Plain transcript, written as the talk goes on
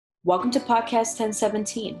Welcome to Podcast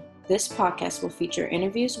 1017. This podcast will feature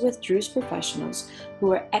interviews with Druze professionals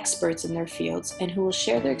who are experts in their fields and who will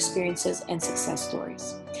share their experiences and success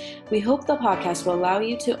stories. We hope the podcast will allow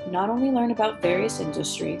you to not only learn about various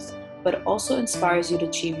industries, but also inspires you to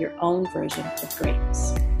achieve your own version of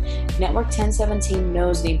greatness. Network 1017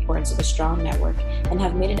 knows the importance of a strong network and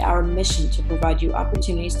have made it our mission to provide you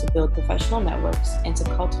opportunities to build professional networks and to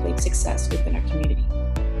cultivate success within our community.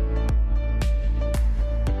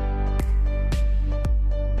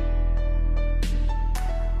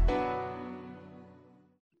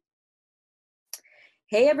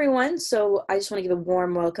 Hey everyone, so I just want to give a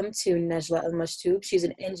warm welcome to Najla Al-Mashtoub. She's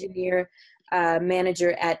an engineer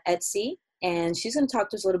manager at Etsy, and she's going to talk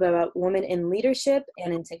to us a little bit about women in leadership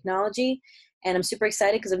and in technology. And I'm super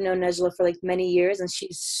excited because I've known Najla for like many years, and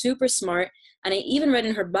she's super smart. And I even read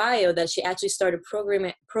in her bio that she actually started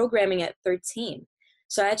programming at 13.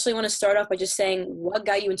 So I actually want to start off by just saying, what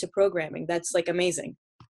got you into programming? That's like amazing.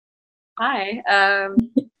 Hi.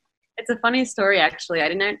 It's a funny story, actually.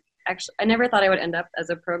 I never thought I would end up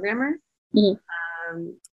as a programmer.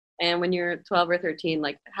 And when you're 12 or 13,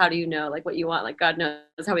 like, how do you know, like, what you want? Like, God knows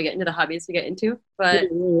how we get into the hobbies we get into. But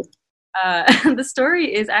the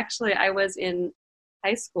story is actually, I was in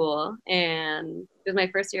high school, and it was my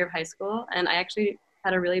first year of high school, and I actually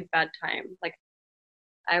had a really bad time. Like,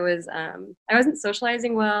 I wasn't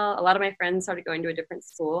socializing well. A lot of my friends started going to a different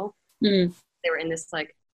school. They were in this,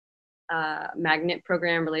 like, magnet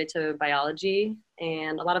program related to biology,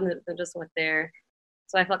 and a lot of them just went there.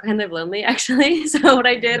 So I felt kind of lonely, actually. So what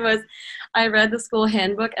I did was I read the school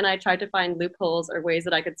handbook, and I tried to find loopholes or ways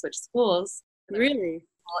that I could switch schools. Really?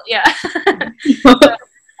 Yeah. So,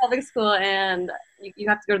 public school, and you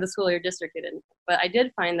have to go to the school you're districted in. But I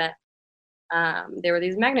did find that there were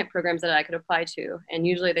these magnet programs that I could apply to, and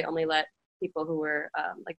usually they only let people who were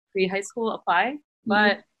like pre-high school apply.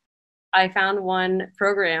 But I found one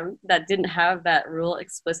program that didn't have that rule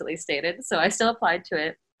explicitly stated, so I still applied to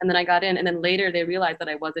it, and then I got in, and then later they realized that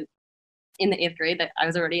I wasn't in the 8th grade, that I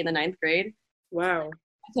was already in the 9th grade. Wow.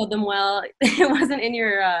 I told them, well, it wasn't in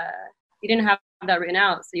your, you didn't have that written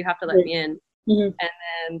out, so you have to let me in. And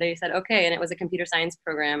then they said, okay, and it was a computer science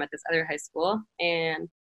program at this other high school, and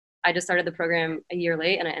I just started the program a year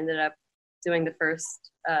late, and I ended up doing the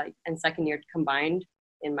first and second year combined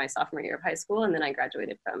in my sophomore year of high school, and then I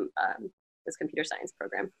graduated from this computer science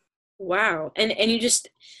program. Wow. And you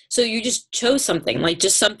just chose something, like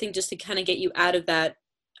just something just to kind of get you out of that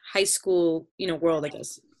high school, world, I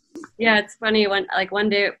guess. Yeah, it's funny when one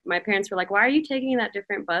day my parents were like, "Why are you taking that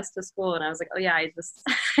different bus to school?" And I was like, "Oh yeah, I just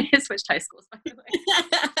switched high schools, by the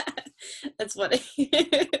way." That's funny.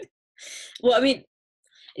 Well, I mean,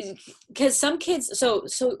 because some kids, so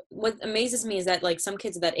what amazes me is that like some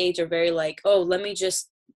kids at that age are very like, oh, let me just,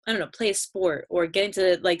 I don't know, play a sport or get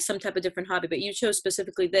into like some type of different hobby. But you chose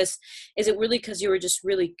specifically this. Is it really because you were just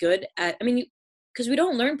really good at, I mean, because we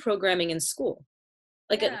don't learn programming in school.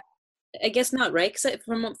 Like, Yeah. I guess not, right? Because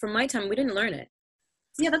from my time, we didn't learn it.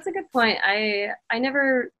 Yeah, that's a good point. I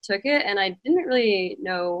never took it, and I didn't really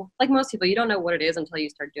know, like most people, you don't know what it is until you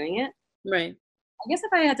start doing it. Right. I guess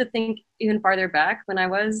if I had to think even farther back, when I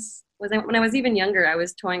was even younger, I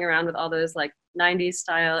was toying around with all those like 90s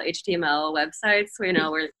style HTML websites,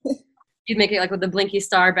 where you'd make it like with the blinky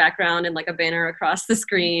star background and like a banner across the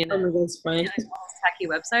screen. Oh, that's fine. Like, all those tacky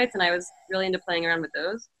websites, and I was really into playing around with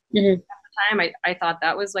those. Mm-hmm. At the time, I thought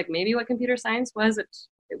that was like maybe what computer science was. It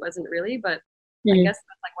wasn't really, but I guess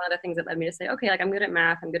that's like one of the things that led me to say, okay, like I'm good at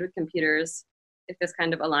math, I'm good with computers. If this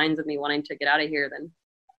kind of aligns with me wanting to get out of here,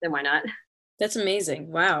 then why not? That's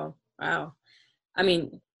amazing. Wow. I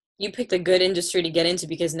mean, you picked a good industry to get into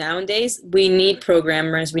because nowadays we need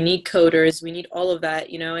programmers, we need coders, we need all of that,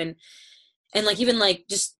 and like even like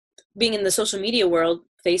just being in the social media world,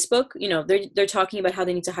 Facebook, they're talking about how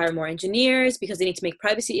they need to hire more engineers because they need to make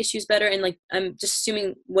privacy issues better. And like I'm just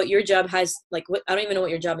assuming what your job has, like what I don't even know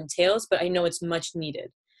what your job entails, but I know it's much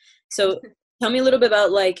needed. So tell me a little bit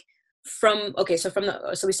about like so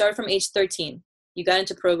we started from age 13. You got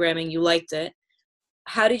into programming, you liked it.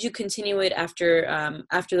 How did you continue it after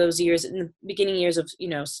those years, in the beginning years of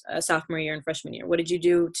sophomore year and freshman year? What did you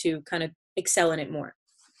do to kind of excel in it more?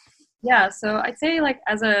 Yeah, so I'd say like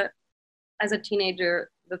as a teenager,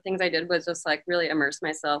 the things I did was just like really immerse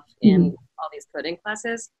myself in all these coding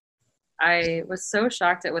classes. I was so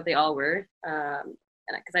shocked at what they all were, and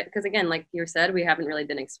because again, like you said, we haven't really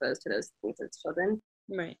been exposed to those things as children,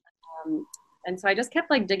 Right. and so I just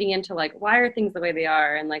kept like digging into like why are things the way they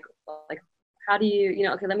are, and like how do you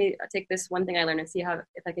okay, let me take this one thing I learned and see how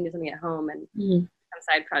if I can do something at home and some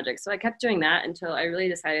side projects. So I kept doing that until I really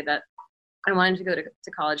decided that I wanted to go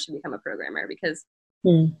to college to become a programmer, because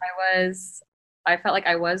Mm. I felt like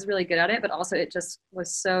I was really good at it, but also it just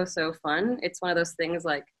was so fun. It's one of those things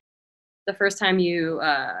like the first time you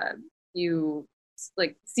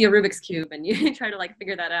like see a Rubik's cube and you try to like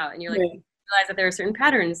figure that out, and you're like Right. realize that there are certain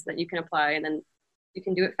patterns that you can apply, and then you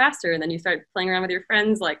can do it faster, and then you start playing around with your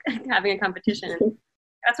friends, like having a competition. And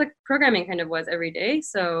that's what programming kind of was every day.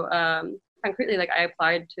 So concretely, like I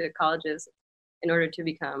applied to colleges in order to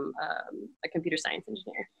become a computer science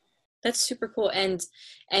engineer. That's super cool. And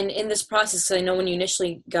in this process, I know when you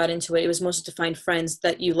initially got into it, it was mostly to find friends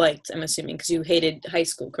that you liked, I'm assuming, because you hated high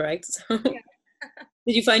school, correct? So, Yeah.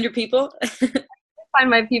 did you find your people? Find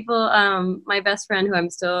my people. My best friend, who I'm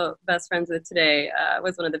still best friends with today,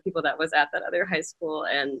 was one of the people that was at that other high school,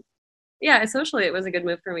 and yeah, socially it was a good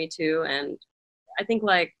move for me too. And I think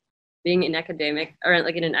like being in academic or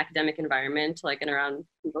like in an academic environment, like and around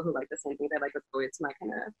people who like the same things I like, was always my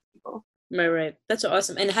kind of people. Right, right. That's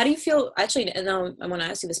awesome. And how do you feel, actually, and now I want to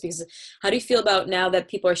ask you this because how do you feel about now that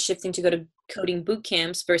people are shifting to go to coding boot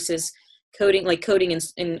camps versus coding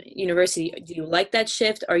in university? Do you like that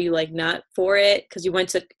shift? Are you like not for it? Because you went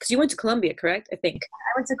to Columbia, correct? I think.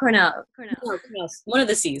 I went to Cornell. Cornell. No, yes. One of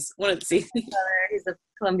the C's. One of the C's. He's a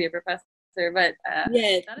Columbia professor, but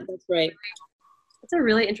Yeah, that is that's right. it's a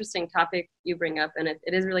really interesting topic you bring up, and it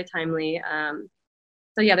is really timely.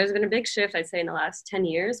 So yeah, there's been a big shift, I'd say, in the last 10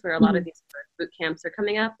 years where a lot of Mhm. these boot camps are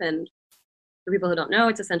coming up. And for people who don't know,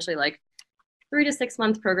 it's essentially like 3 to 6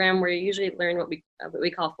 month program where you usually learn what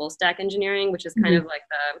we call full stack engineering, which is kind Mhm. of like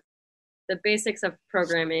the basics of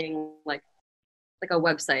programming, like a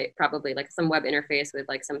website, probably like some web interface with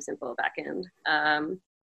like some simple backend. And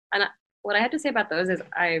what I have to say about those is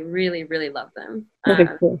I really love them. Okay,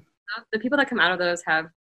 cool. The people that come out of those have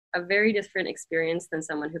a very different experience than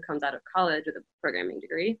someone who comes out of college with a programming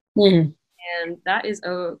degree. Mhm. And that is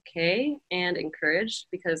okay and encouraged,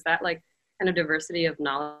 because that like kind of diversity of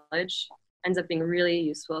knowledge ends up being really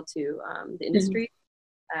useful to the Mhm. industry.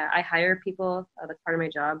 I hire people, that's part of my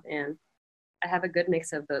job, and I have a good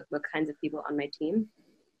mix of the kinds of people on my team.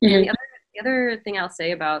 And Mhm. the other thing I'll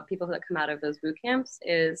say about people that come out of those boot camps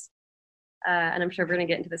is, and I'm sure we're going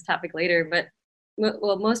to get into this topic later, but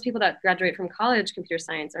well, most people that graduate from college computer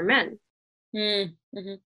science are men. Mhm.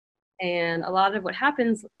 Mhm. And a lot of what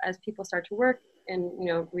happens as people start to work and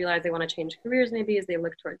realize they want to change careers, maybe, is they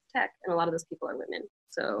look towards tech, and a lot of those people are women.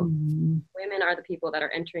 So Mhm. women are the people that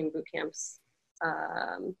are entering boot camps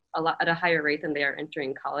a lot at a higher rate than they are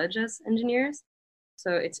entering college as engineers.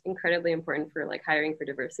 So it's incredibly important for like hiring for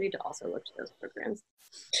diversity to also look to those programs.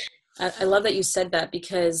 I love that you said that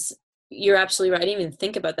because you're absolutely right. I didn't even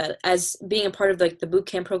think about that. As being a part of like the boot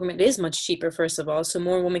camp program, it is much cheaper, first of all, so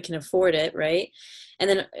more women can afford it, right? And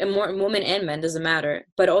then more women and men doesn't matter.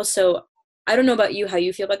 But also, I don't know about you, how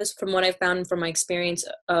you feel about this. From what I found from my experience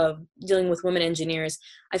of dealing with women engineers,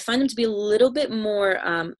 I find them to be a little bit more.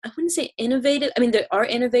 I wouldn't say innovative. I mean, they are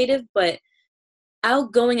innovative, but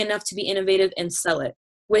outgoing enough to be innovative and sell it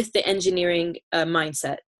with the engineering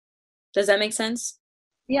mindset. Does that make sense?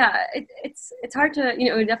 Yeah, it's hard to, we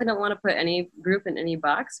definitely don't want to put any group in any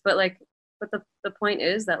box, but like, but the point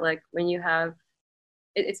is that like when you have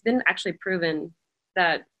it's been actually proven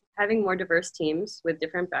that having more diverse teams with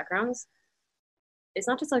different backgrounds, it's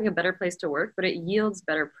not just like a better place to work, but it yields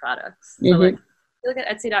better products. So like, you look at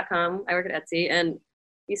Etsy.com. I work at Etsy, and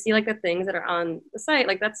you see like the things that are on the site.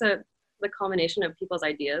 Like that's the culmination of people's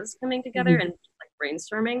ideas coming together Hmm. and like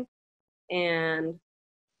brainstorming. And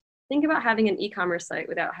think about having an e-commerce site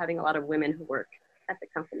without having a lot of women who work at the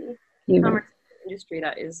company. E-commerce industry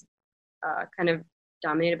that is kind of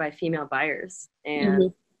dominated by female buyers,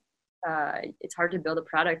 and Hmm. it's hard to build a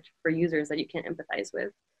product for users that you can't empathize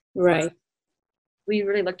with. So Right. we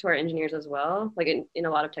really look to our engineers as well. Like in a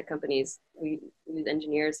lot of tech companies, we use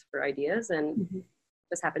engineers for ideas, and Mhm.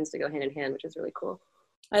 this happens to go hand in hand, which is really cool.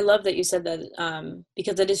 I love that you said that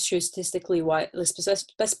because that is true statistically. Why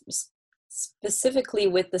specifically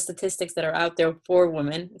with the statistics that are out there for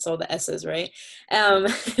women, it's all the S's, right? Um,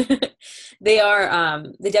 they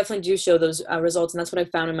definitely do show those results, and that's what I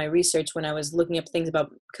found in my research when I was looking up things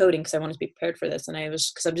about coding because I wanted to be prepared for this, and I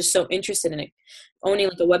was because I'm just so interested in it. Owning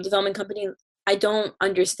like a web development company, I don't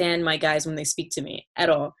understand my guys when they speak to me at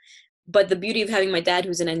all. But the beauty of having my dad,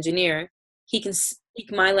 who's an engineer, he can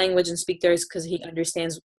speak my language and speak theirs because he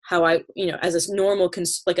understands how I, as a normal,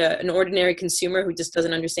 an ordinary consumer who just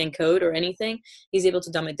doesn't understand code or anything, he's able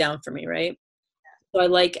to dumb it down for me, right? So I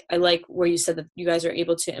like where you said that you guys are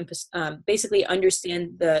able to basically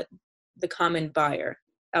understand the common buyer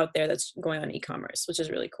out there that's going on e-commerce, which is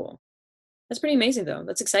really cool. That's pretty amazing, though.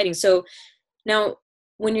 That's exciting. So now,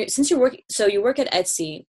 since you're working, so you work at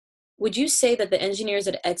Etsy, would you say that the engineers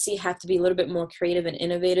at Etsy have to be a little bit more creative and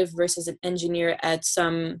innovative versus an engineer at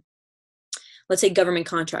some, let's say, government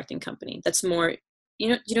contracting company that's more, do you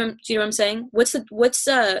know what I'm saying?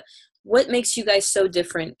 What makes you guys so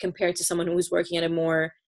different compared to someone who's working at a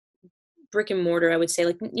more brick and mortar, I would say,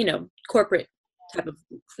 like, corporate type of,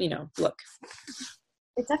 look?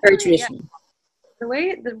 It's Very definitely, yeah. traditional. The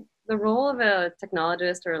way the role of a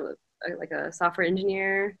technologist or like a software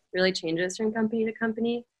engineer really changes from company to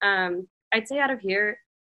company. I'd say out of here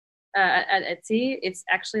at Etsy, it's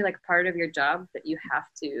actually like part of your job that you have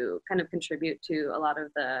to kind of contribute to a lot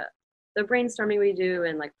of the brainstorming we do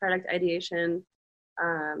and like product ideation.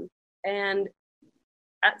 And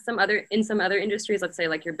in some other industries, let's say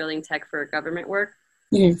like you're building tech for government work,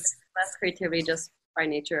 Yes. less creativity just by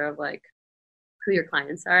nature of like who your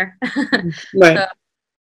clients are. Right. So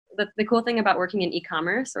the cool thing about working in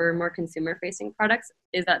e-commerce or more consumer facing products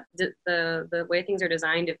is that the way things are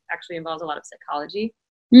designed, it actually involves a lot of psychology.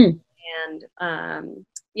 And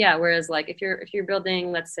yeah, whereas like if you're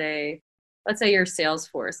building, let's say your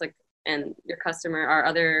Salesforce, like, and your customer are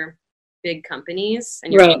other big companies,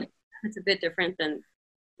 and you're Right. building, it's a bit different than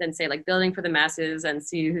say like building for the masses and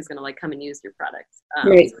see who's going to like come and use your product.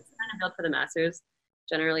 Right. So it's kind of built for the masses.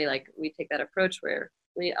 Generally, like we take that approach where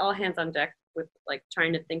we all hands on deck with like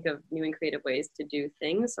trying to think of new and creative ways to do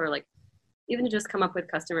things, or like even to just come up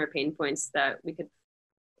with customer pain points that we could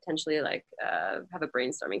potentially like have a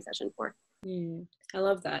brainstorming session for. I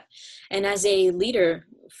love that. And as a leader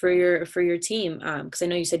for your team, because I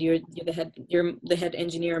know you said you're the head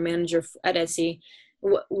engineer or manager at Etsy.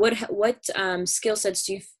 What skill sets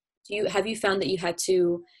do you have you found that you had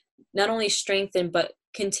to not only strengthen but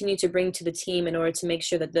continue to bring to the team in order to make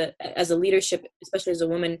sure that as a leadership, especially as a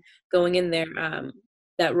woman going in there,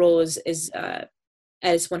 that role is at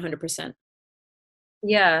its 100%.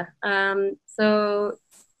 Yeah. So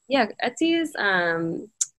yeah, Etsy is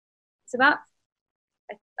it's about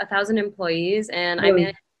 1,000 employees, and I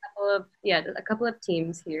manage a couple of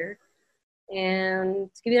teams here.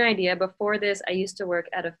 And to give you an idea, before this, I used to work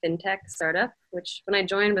at a fintech startup, which when I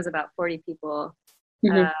joined was about 40 people.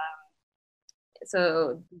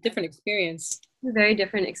 So different experience. Very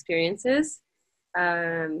different experiences.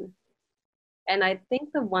 And I think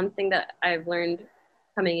the one thing that I've learned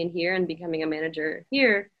coming in here and becoming a manager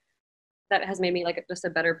here that has made me like just a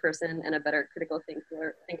better person and a better critical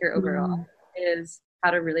thinker overall is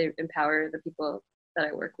how to really empower the people that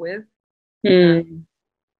I work with.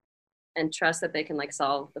 And trust that they can like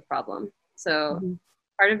solve the problem. So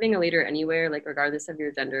part of being a leader anywhere, like regardless of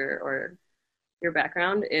your gender or your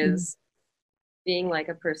background, is being like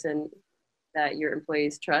a person that your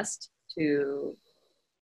employees trust to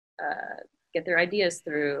get their ideas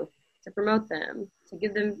through, to promote them, to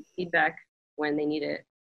give them feedback when they need it,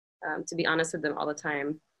 to be honest with them all the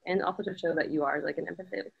time, and also to show that you are like an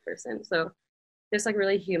empathetic person. So this like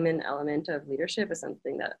really human element of leadership is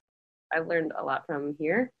something that I've learned a lot from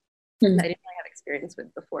here. I didn't really have experience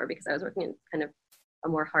with before because I was working in kind of a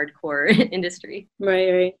more hardcore industry.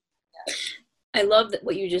 Right. Yeah. I love that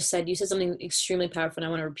what you just said. You said something extremely powerful, and I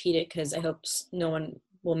want to repeat it because I hope no one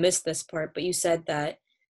will miss this part. But you said that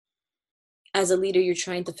as a leader, you're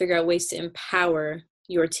trying to figure out ways to empower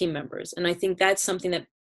your team members. And I think that's something that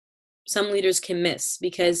some leaders can miss,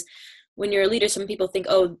 because when you're a leader, some people think,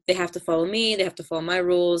 oh, they have to follow me, they have to follow my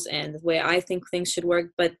rules and the way I think things should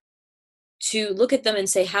work. But to look at them and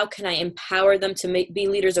say, how can I empower them to be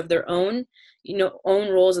leaders of their own, own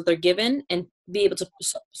roles that they're given and be able to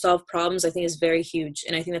solve problems, I think is very huge.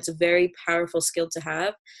 And I think that's a very powerful skill to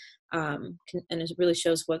have. And it really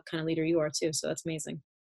shows what kind of leader you are too. So that's amazing.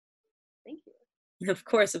 Thank you. Of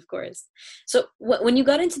course. So when you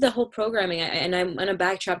got into the whole programming, and I'm going to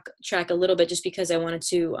backtrack a little bit just because I wanted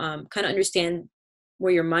to kind of understand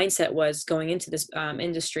where your mindset was going into this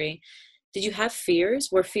industry. Did you have fears?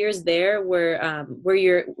 Were fears there?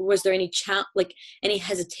 Was there any any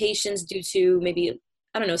hesitations due to maybe,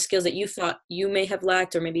 I don't know, skills that you thought you may have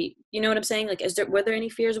lacked, or maybe, you know what I'm saying? Like, were there any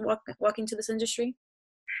fears walking to this industry?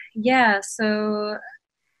 Yeah. So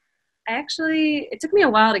it took me a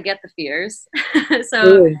while to get the fears.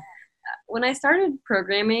 So when I started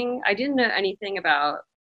programming, I didn't know anything about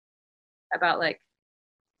like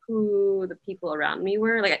who the people around me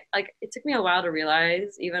were. Like it took me a while to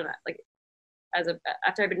realize, even like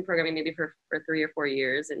after I've been programming maybe for 3 or 4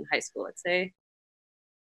 years in high school, let's say,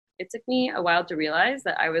 it took me a while to realize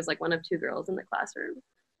that I was like one of 2 girls in the classroom.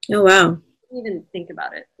 Oh wow! I didn't even think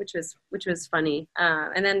about it, which was funny.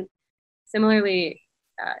 And then similarly,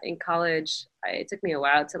 in college, it took me a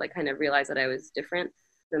while to like kind of realize that I was different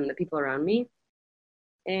than the people around me.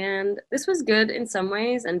 And this was good in some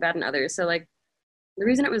ways and bad in others. So like the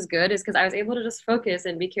reason it was good is because I was able to just focus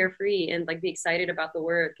and be carefree and like be excited about the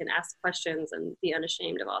work and ask questions and be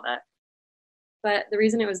unashamed of all that. But the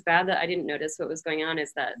reason it was bad that I didn't notice what was going on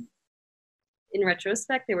is that in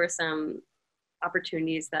retrospect, there were some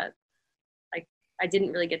opportunities that I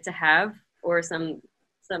didn't really get to have, or some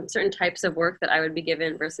certain types of work that I would be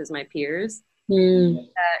given versus my peers that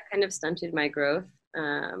kind of stunted my growth.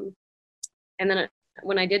 And then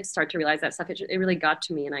when I did start to realize that stuff, it really got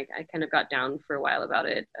to me, and I kind of got down for a while about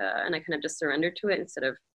it, and I kind of just surrendered to it instead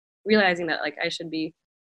of realizing that like I should be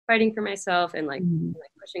fighting for myself and like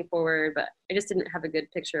pushing forward, but I just didn't have a good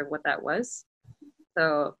picture of what that was.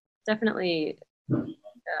 So definitely,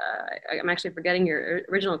 I'm actually forgetting your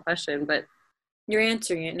original question, but you're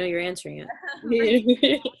answering it. No, you're answering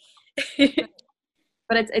it.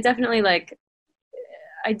 But it definitely, like,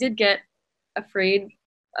 I did get afraid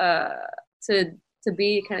to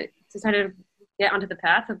be kind of get onto the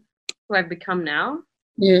path of who I've become now.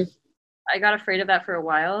 Yeah. I got afraid of that for a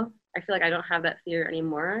while. I feel like I don't have that fear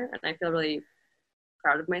anymore, and I feel really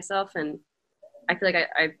proud of myself, and I feel like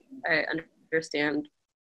I understand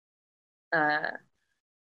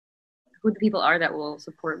who the people are that will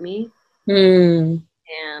support me and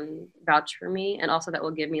vouch for me, and also that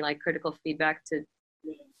will give me like critical feedback to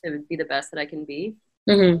be the best that I can be.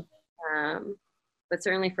 But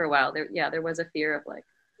certainly for a while there was a fear of like,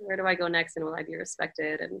 where do I go next, and will I be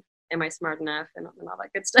respected, and am I smart enough, and all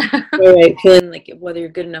that good stuff. Right, feeling like whether you're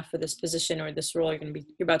good enough for this position or this role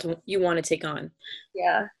you want to take on.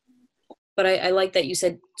 Yeah. But I like that you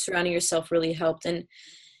said surrounding yourself really helped, and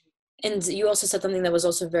you also said something that was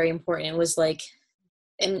also very important. It was like,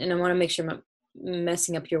 and I want to make sure I'm not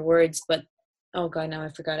messing up your words, but oh god, now I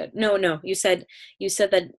forgot it. No, you said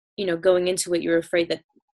that, you know, going into it, you were afraid that,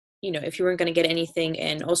 you know, if you weren't going to get anything,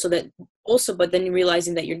 and but then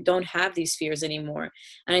realizing that you don't have these fears anymore.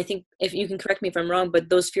 And I think, if you can correct me if I'm wrong, but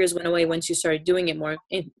those fears went away once you started doing it more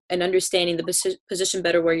and understanding the position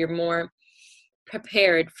better, where you're more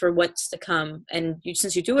prepared for what's to come. And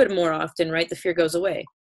since you do it more often, right, the fear goes away.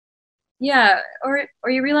 Yeah, or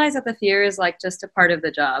you realize that the fear is like just a part of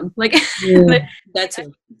the job. Like that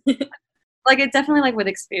too. Like it definitely, like with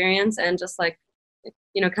experience and just like,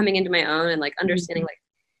 you know, coming into my own and like understanding like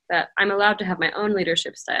that I'm allowed to have my own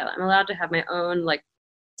leadership style. I'm allowed to have my own like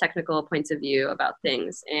technical points of view about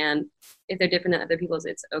things, and if they're different than other people's,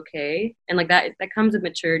 it's okay. And like that comes with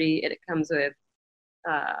maturity. It comes with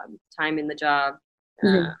time in the job.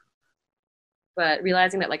 But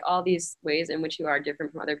realizing that like all these ways in which you are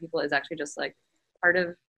different from other people is actually just like part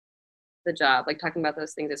of the job. Like talking about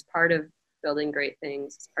those things is part of building great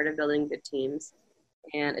things. It's part of building good teams,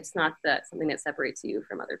 and it's not that something that separates you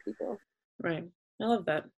from other people. Right. I love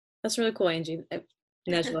that. That's really cool, Angie.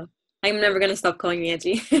 Najwa. I'm never gonna stop calling you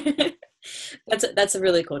Angie. That's a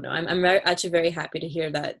really cool. No, I'm actually very happy to hear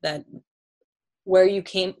that where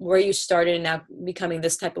you started and now becoming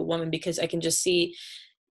this type of woman, because I can just see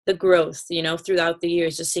the growth, you know, throughout the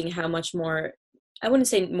years, just seeing how much more, I wouldn't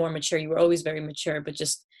say more mature, you were always very mature, but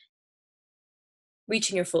just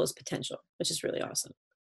reaching your fullest potential, which is really awesome.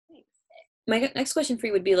 Thanks. My next question for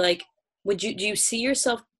you would be like, do you see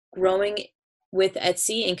yourself growing with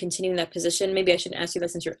Etsy and continuing that position? Maybe I shouldn't ask you that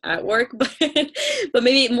since you're at work, but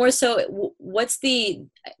maybe more so, what's maybe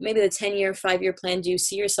the 10-year, 5-year plan? Do you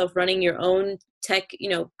see yourself running your own tech, you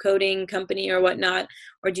know, coding company or whatnot,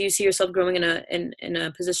 or do you see yourself growing in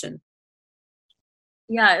a position?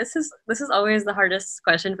 Yeah, this is always the hardest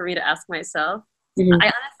question for me to ask myself. I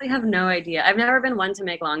honestly have no idea. I've never been one to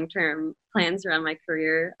make long-term plans around my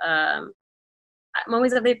career. I'm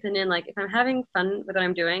always of the opinion, like, if I'm having fun with what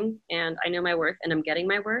I'm doing and I know my worth and I'm getting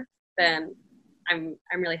my worth, then I'm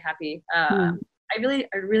really happy. I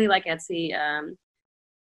really like Etsy.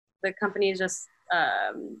 The company is just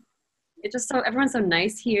it's just so, everyone's so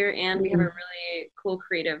nice here, and we have a really cool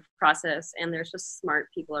creative process, and there's just smart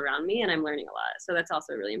people around me, and I'm learning a lot. So that's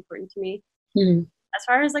also really important to me. As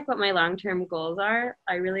far as like what my long-term goals are,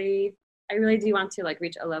 I really do want to like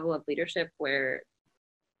reach a level of leadership where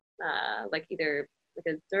like either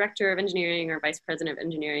like a director of engineering or vice president of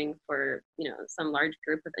engineering for, you know, some large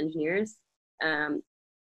group of engineers. I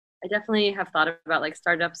definitely have thought about like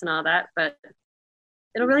startups and all that, but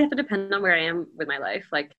it'll really have to depend on where I am with my life.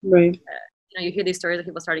 Like, right. You know, you hear these stories of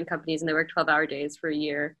people starting companies and they work 12-hour days for a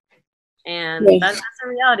year, and that's a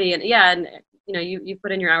reality. And and you know, you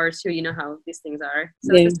put in your hours too. You know how these things are.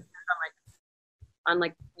 So it just depends on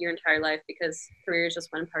like your entire life, because career is just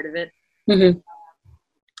one part of it.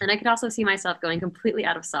 And I could also see myself going completely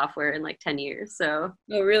out of software in like 10 years. So.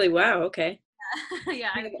 Oh, really? Wow. Okay. Yeah.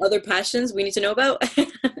 Other passions we need to know about?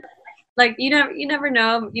 like, you never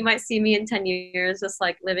know. You might see me in 10 years just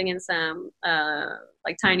like living in some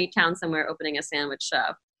like tiny town somewhere opening a sandwich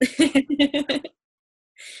shop.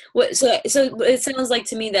 What, so it sounds like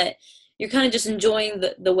to me that you're kind of just enjoying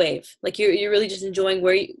the wave. Like you're really just enjoying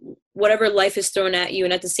whatever life is thrown at you,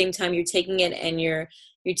 and at the same time you're taking it and you're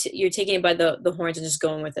taking it by the horns and just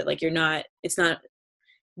going with it. Like it's not,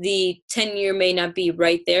 the 10-year may not be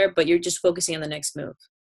right there, but you're just focusing on the next move.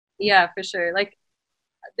 Yeah, for sure. Like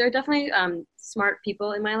there are definitely smart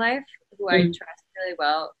people in my life who I trust really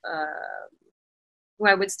well, who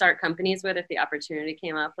I would start companies with if the opportunity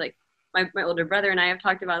came up. Like my older brother and I have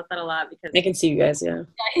talked about that a lot because I can see you guys, yeah.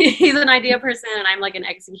 He's an idea person and I'm like an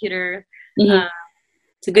executor.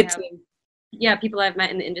 It's a good team. Yeah, people I've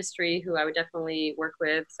met in the industry who I would definitely work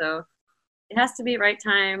with. So it has to be right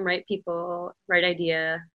time, right people, right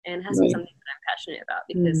idea, and it has to be something that I'm passionate about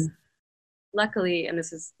because luckily, and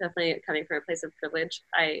this is definitely coming from a place of privilege,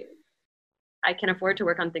 I can afford to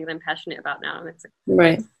work on things I'm passionate about now. And it's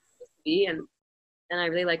right. To be, and I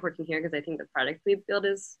really like working here because I think the product we build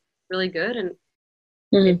is really good and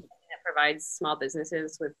it provides small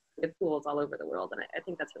businesses with tools all over the world. And I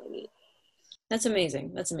think that's really neat. That's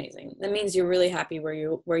amazing. That's amazing. That means you're really happy where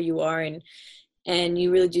you are, and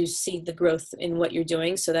you really do see the growth in what you're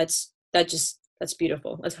doing. So that's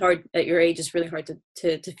beautiful. That's hard at your age. It's really hard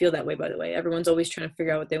to feel that way, by the way. Everyone's always trying to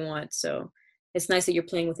figure out what they want. So it's nice that you're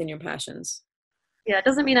playing within your passions. Yeah, it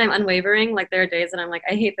doesn't mean I'm unwavering. Like there are days that I'm like,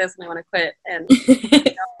 I hate this and I want to quit. And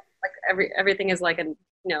like everything is like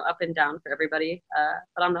up and down for everybody.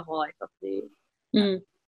 But on the whole, I feel pretty.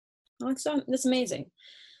 Oh, that's amazing.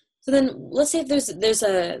 So then let's say if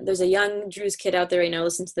there's a young Drew's kid out there right now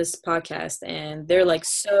listening to this podcast and they're like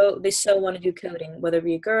they so want to do coding, whether it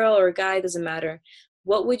be a girl or a guy, doesn't matter.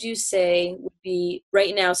 What would you say would be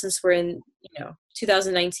right now, since we're in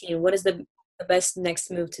 2019, what is the best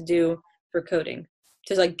next move to do for coding,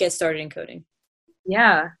 to like get started in coding?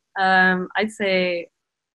 Yeah, I'd say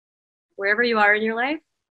wherever you are in your life,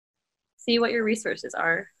 see what your resources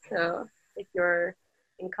are. So if you're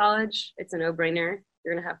in college, it's a no-brainer.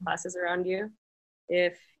 You're going to have classes around you.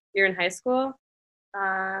 If you're in high school,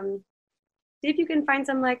 see if you can find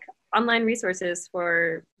some like online resources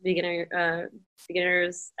for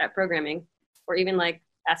beginners at programming, or even like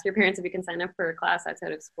ask your parents if you can sign up for a class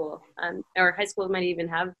outside of school. Or high school might even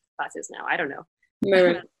have classes now. I don't know.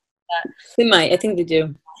 Right. They might. I think they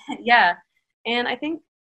do. Yeah. And I think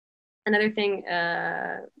another thing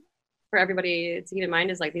for everybody to keep in mind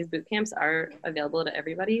is like these boot camps are available to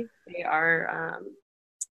everybody. They are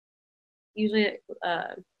usually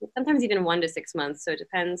sometimes even 1 to 6 months. So it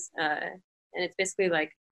depends. And it's basically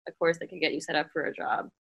like a course that can get you set up for a job.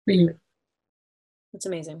 That's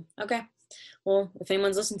amazing. Okay. Well, if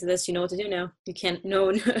anyone's listening to this, you know what to do now. You can't,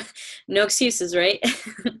 no excuses, right?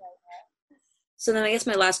 So then I guess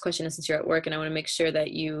my last question is, since you're at work and I want to make sure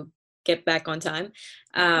that you get back on time,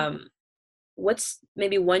 what's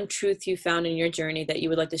maybe one truth you found in your journey that you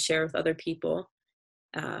would like to share with other people,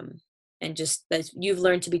 and just that you've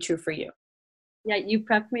learned to be true for you? Yeah, you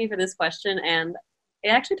prepped me for this question, and it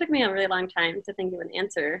actually took me a really long time to think of an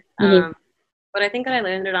answer. But I think that I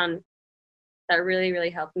landed on that really, really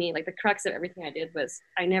helped me. Like the crux of everything I did was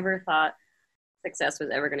I never thought success was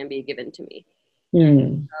ever going to be given to me.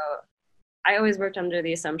 So I always worked under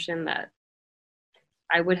the assumption that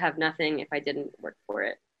I would have nothing if I didn't work for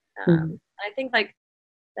it. I think like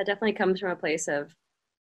that definitely comes from a place of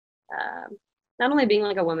not only being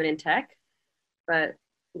like a woman in tech, but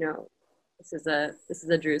this is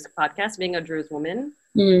a Drew's podcast. Being a Drew's woman,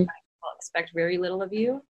 people expect very little of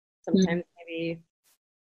you. Sometimes maybe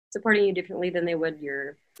supporting you differently than they would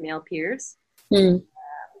your male peers. So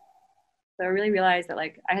I really realized that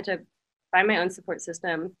like I had to find my own support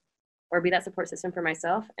system, or be that support system for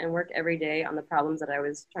myself, and work every day on the problems that I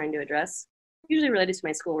was trying to address, usually related to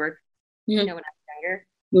my schoolwork, when I was younger.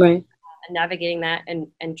 Right. And navigating that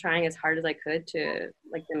and trying as hard as I could to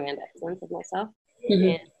like demand excellence of myself.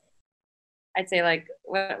 And I'd say like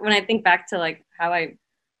when I think back to like how I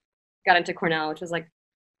got into Cornell, which was like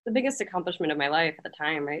the biggest accomplishment of my life at the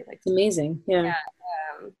time, right? Like it's amazing. Yeah.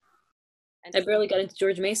 I barely got into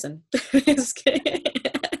George Mason. Just kidding.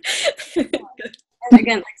 And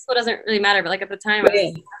again, like school doesn't really matter, but like at the time,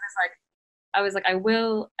 I was like, I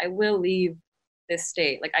will leave this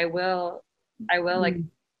state. Like I will like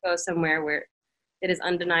go somewhere where it is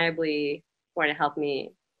undeniably going to help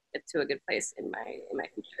me get to a good place in my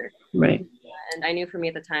future. Right. And I knew for me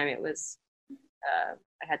at the time it was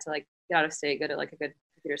I had to like get out of state, go to like a good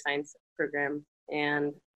computer science program,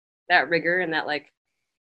 and that rigor and that like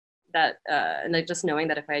that and like just knowing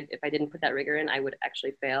that if I didn't put that rigor in, I would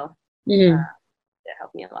actually fail. It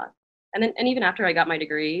helped me a lot. and even after I got my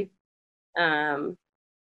degree, like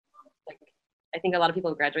I think a lot of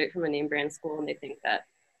people graduate from a name brand school and they think that,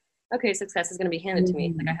 okay, success is going to be handed to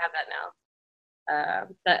me. Like I have that now.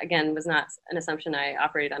 That again was not an assumption I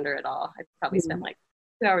operated under at all. I probably spent like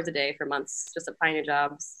 2 hours a day for months just applying to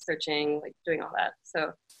jobs, searching, like doing all that.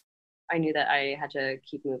 So I knew that I had to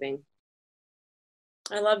keep moving.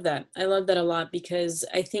 I love that. I love that a lot because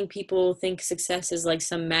I think people think success is like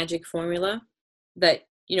some magic formula that,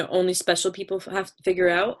 only special people have to figure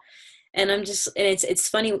out. And it's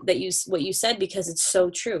funny that what you said, because it's so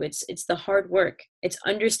true. It's the hard work. It's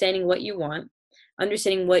understanding what you want,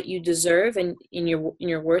 understanding what you deserve and in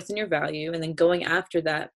your worth and your value, and then going after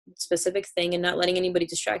that specific thing and not letting anybody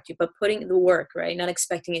distract you, but putting the work, right? Not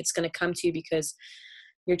expecting it's going to come to you because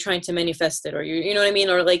you're trying to manifest it, or you know what I mean?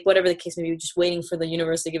 Or like whatever the case may be, you're just waiting for the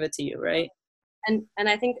universe to give it to you, right? And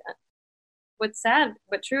I think what's sad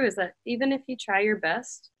but true is that even if you try your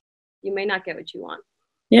best, you may not get what you want.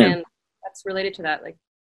 Yeah. And that's related to that. Like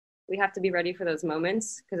we have to be ready for those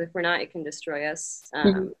moments, because if we're not, it can destroy us.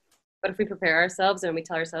 But if we prepare ourselves and we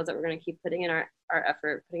tell ourselves that we're going to keep putting in our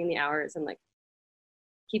effort, putting in the hours, and like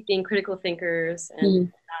keep being critical thinkers and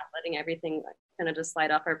not letting everything like, kind of just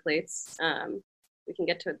slide off our plates, we can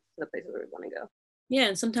get to the places where we want to go. Yeah,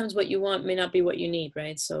 and sometimes what you want may not be what you need,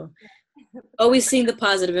 right? So always seeing the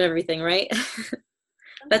positive in everything, right?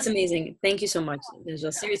 That's amazing. Thank you so much,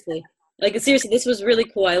 Najla. Seriously. Seriously, this was really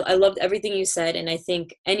cool. I loved everything you said, and I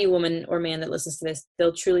think any woman or man that listens to this,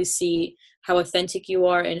 they'll truly see how authentic you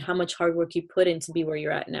are and how much hard work you put in to be where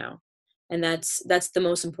you're at now. And that's the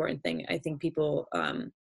most important thing I think people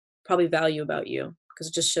probably value about you, because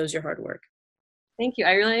it just shows your hard work. Thank you.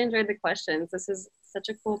 I really enjoyed the questions. This is such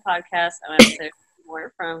a cool podcast, and I would say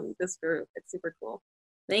more from this group. It's super cool.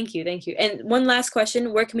 Thank you. And one last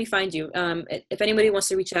question: where can we find you? If anybody wants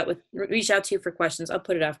to reach out to you for questions, I'll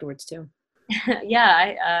put it afterwards too.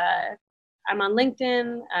 Yeah, I'm on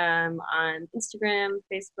LinkedIn, on Instagram,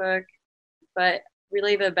 Facebook, but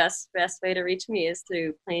really the best way to reach me is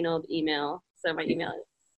through plain old email. So my email is.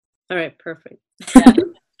 All right, perfect. Yeah.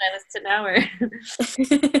 I list it now, or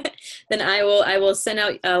then I will send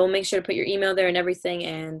out. We'll make sure to put your email there and everything,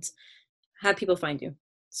 and have people find you.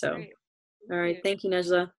 So, all right, thank you,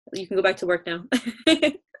 Najla. You can go back to work now.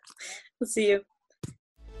 We'll see you.